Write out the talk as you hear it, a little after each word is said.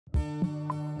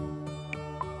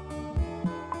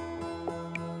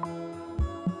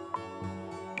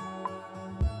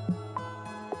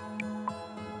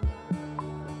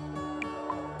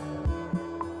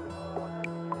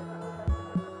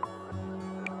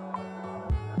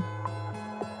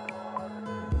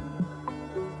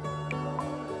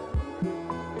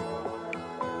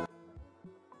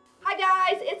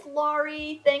guys, it's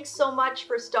Laurie. Thanks so much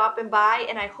for stopping by,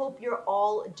 and I hope you're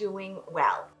all doing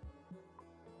well.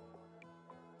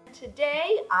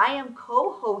 Today, I am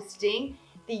co-hosting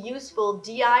the Useful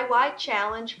DIY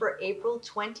Challenge for April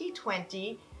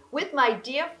 2020 with my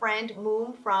dear friend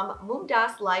Moom from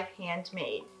MomDas Life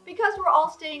Handmade. Because we're all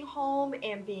staying home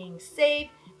and being safe,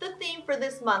 the theme for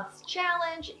this month's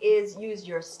challenge is use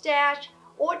your stash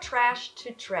or trash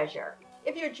to treasure.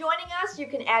 If you're joining us, you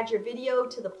can add your video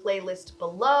to the playlist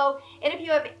below. And if you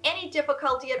have any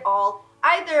difficulty at all,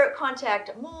 either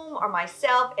contact Moom or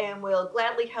myself and we'll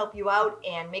gladly help you out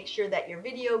and make sure that your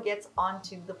video gets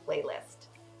onto the playlist.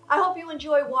 I hope you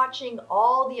enjoy watching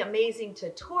all the amazing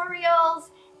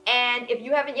tutorials. And if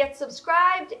you haven't yet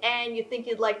subscribed and you think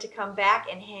you'd like to come back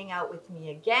and hang out with me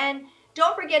again,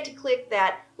 don't forget to click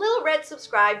that little red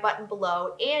subscribe button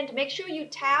below and make sure you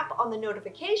tap on the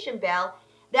notification bell.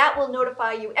 That will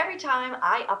notify you every time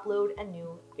I upload a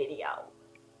new video.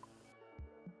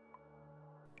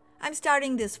 I'm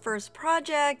starting this first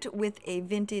project with a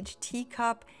vintage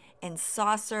teacup and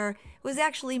saucer. It was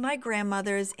actually my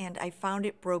grandmother's and I found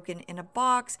it broken in a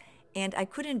box and I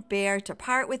couldn't bear to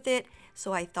part with it,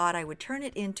 so I thought I would turn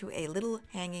it into a little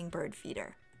hanging bird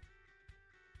feeder.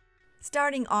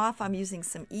 Starting off, I'm using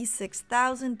some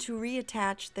E6000 to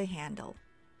reattach the handle.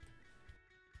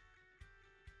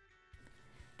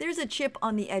 There's a chip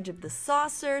on the edge of the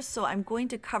saucer, so I'm going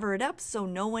to cover it up so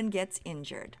no one gets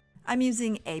injured. I'm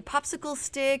using a popsicle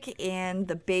stick and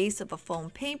the base of a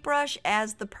foam paintbrush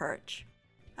as the perch.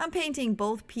 I'm painting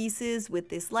both pieces with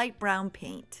this light brown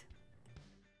paint.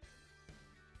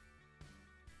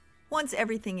 Once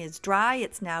everything is dry,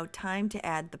 it's now time to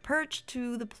add the perch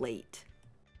to the plate.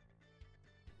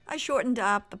 I shortened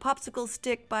up the popsicle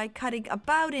stick by cutting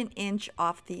about an inch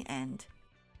off the end.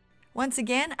 Once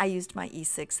again, I used my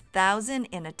E6000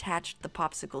 and attached the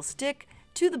popsicle stick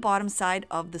to the bottom side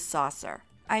of the saucer.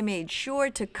 I made sure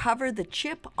to cover the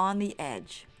chip on the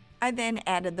edge. I then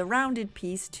added the rounded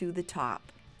piece to the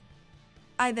top.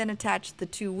 I then attached the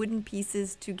two wooden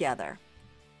pieces together.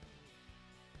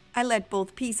 I let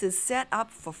both pieces set up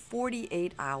for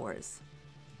 48 hours.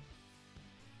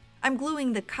 I'm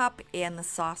gluing the cup and the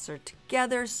saucer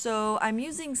together, so I'm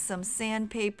using some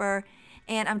sandpaper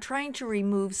and I'm trying to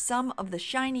remove some of the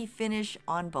shiny finish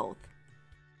on both.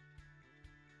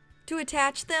 To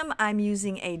attach them, I'm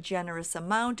using a generous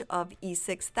amount of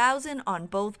E6000 on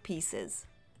both pieces.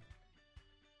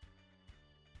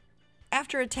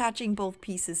 After attaching both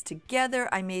pieces together,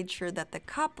 I made sure that the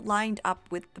cup lined up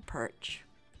with the perch.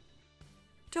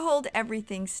 To hold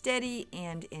everything steady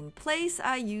and in place,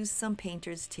 I used some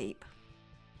painter's tape.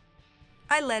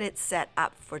 I let it set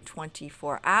up for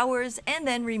 24 hours and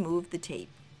then removed the tape.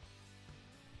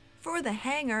 For the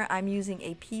hanger, I'm using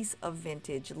a piece of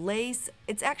vintage lace.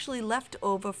 It's actually left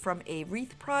over from a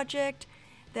wreath project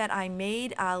that I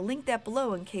made. I'll link that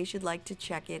below in case you'd like to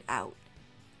check it out.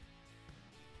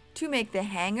 To make the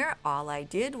hanger, all I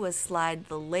did was slide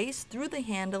the lace through the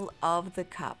handle of the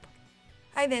cup.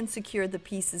 I then secured the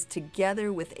pieces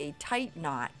together with a tight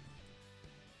knot.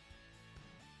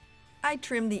 I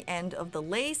trimmed the end of the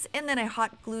lace and then I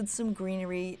hot glued some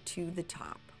greenery to the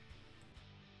top.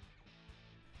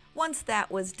 Once that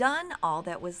was done, all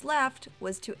that was left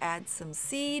was to add some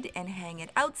seed and hang it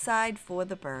outside for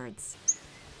the birds.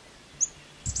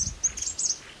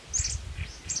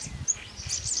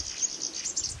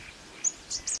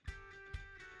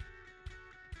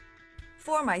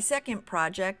 For my second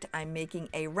project, I'm making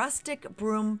a rustic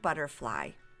broom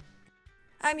butterfly.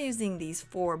 I'm using these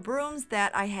 4 brooms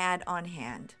that I had on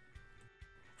hand.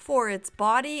 For its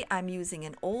body, I'm using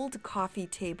an old coffee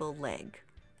table leg.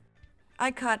 I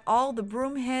cut all the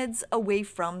broom heads away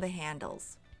from the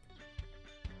handles.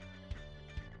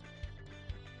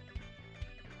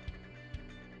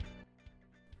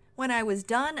 When I was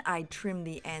done, I trimmed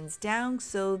the ends down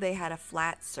so they had a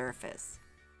flat surface.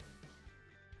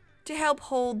 To help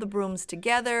hold the brooms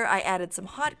together, I added some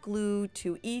hot glue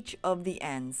to each of the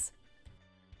ends.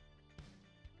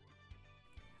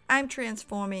 I'm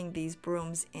transforming these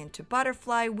brooms into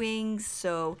butterfly wings,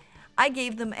 so I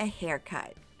gave them a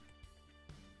haircut.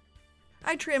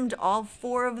 I trimmed all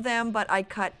 4 of them, but I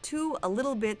cut 2 a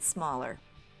little bit smaller.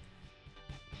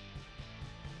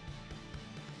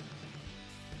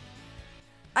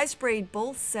 I sprayed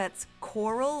both sets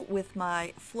coral with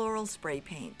my floral spray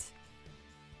paint.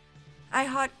 I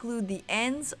hot glued the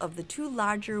ends of the 2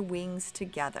 larger wings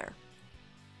together.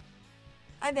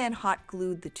 I then hot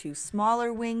glued the 2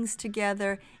 smaller wings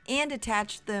together and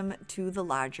attached them to the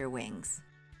larger wings.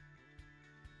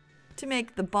 To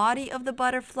make the body of the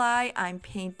butterfly, I'm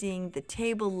painting the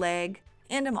table leg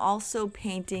and I'm also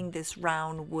painting this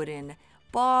round wooden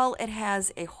ball, it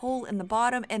has a hole in the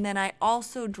bottom, and then I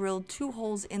also drilled 2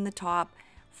 holes in the top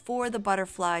for the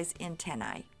butterfly's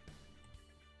antennae.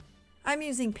 I'm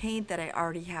using paint that I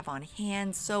already have on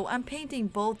hand, so I'm painting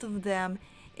both of them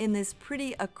in this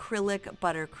pretty acrylic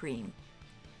buttercream.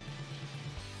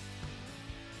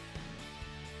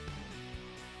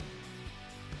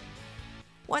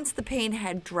 Once the paint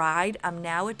had dried, I'm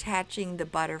now attaching the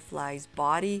butterfly's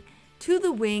body to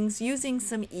the wings using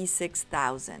some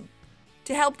E6000.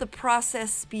 To help the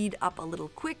process speed up a little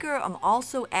quicker, I'm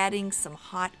also adding some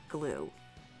hot glue.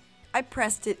 I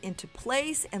pressed it into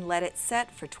place and let it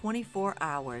set for 24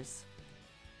 hours.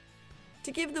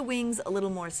 To give the wings a little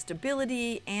more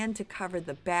stability and to cover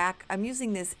the back, I'm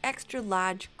using this extra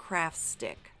large craft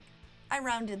stick. I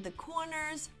rounded the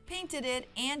corners, painted it,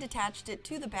 and attached it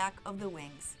to the back of the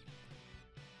wings.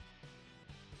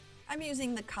 I'm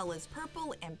using the colors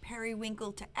purple and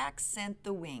periwinkle to accent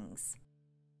the wings.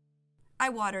 I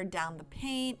watered down the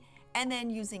paint, and then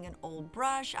using an old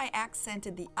brush, I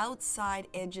accented the outside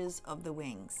edges of the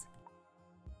wings.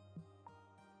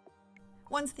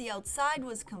 Once the outside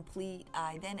was complete,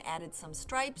 I then added some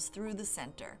stripes through the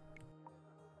center.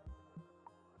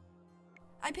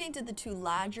 I painted the 2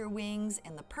 larger wings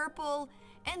in the purple,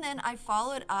 and then I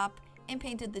followed up and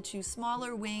painted the 2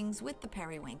 smaller wings with the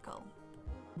periwinkle.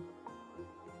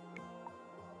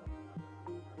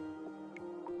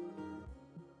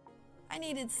 I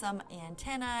needed some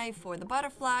antennae for the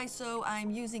butterfly, so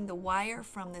I'm using the wire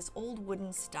from this old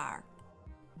wooden star.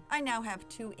 I now have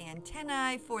 2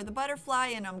 antennae for the butterfly,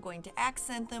 and I'm going to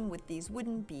accent them with these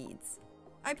wooden beads.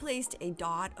 I placed a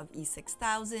dot of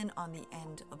E6000 on the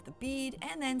end of the bead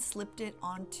and then slipped it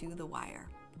onto the wire.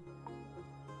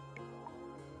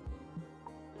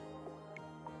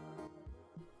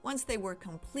 Once they were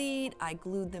complete, I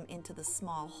glued them into the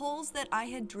small holes that I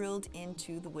had drilled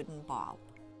into the wooden ball.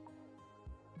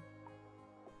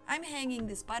 I'm hanging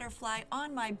this butterfly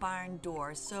on my barn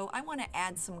door, so I want to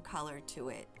add some color to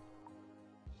it.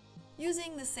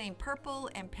 Using the same purple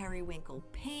and periwinkle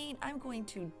paint, I'm going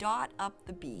to dot up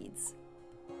the beads.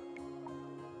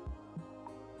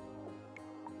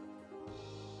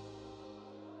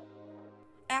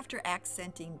 After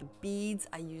accenting the beads,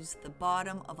 I used the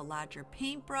bottom of a larger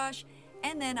paintbrush,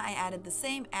 and then I added the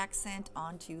same accent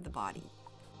onto the body.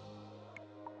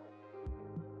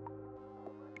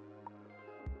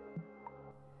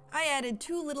 I added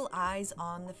 2 little eyes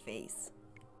on the face.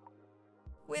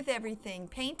 With everything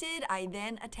painted, I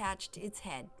then attached its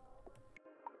head.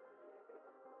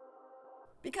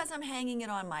 Because I'm hanging it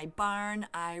on my barn,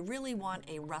 I really want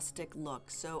a rustic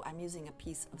look, so I'm using a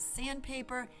piece of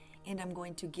sandpaper and I'm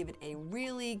going to give it a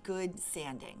really good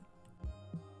sanding.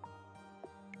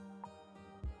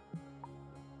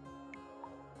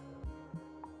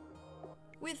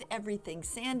 With everything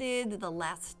sanded, the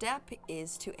last step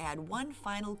is to add 1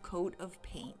 final coat of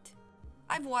paint.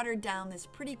 I've watered down this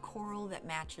pretty coral that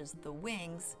matches the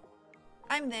wings.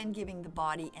 I'm then giving the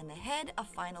body and the head a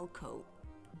final coat.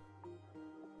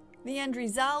 The end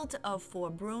result of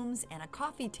 4 brooms and a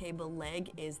coffee table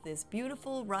leg is this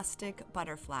beautiful rustic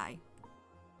butterfly.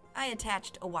 I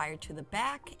attached a wire to the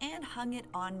back and hung it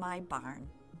on my barn.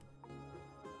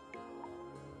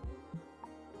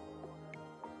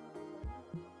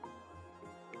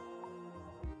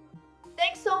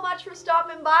 Thanks so much for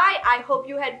stopping by. I hope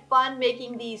you had fun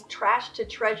making these trash to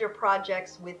treasure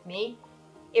projects with me.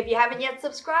 If you haven't yet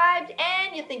subscribed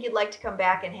and you think you'd like to come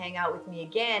back and hang out with me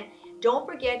again, don't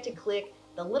forget to click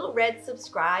the little red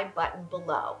subscribe button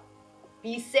below.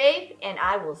 Be safe, and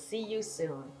I will see you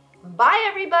soon. Bye,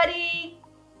 everybody.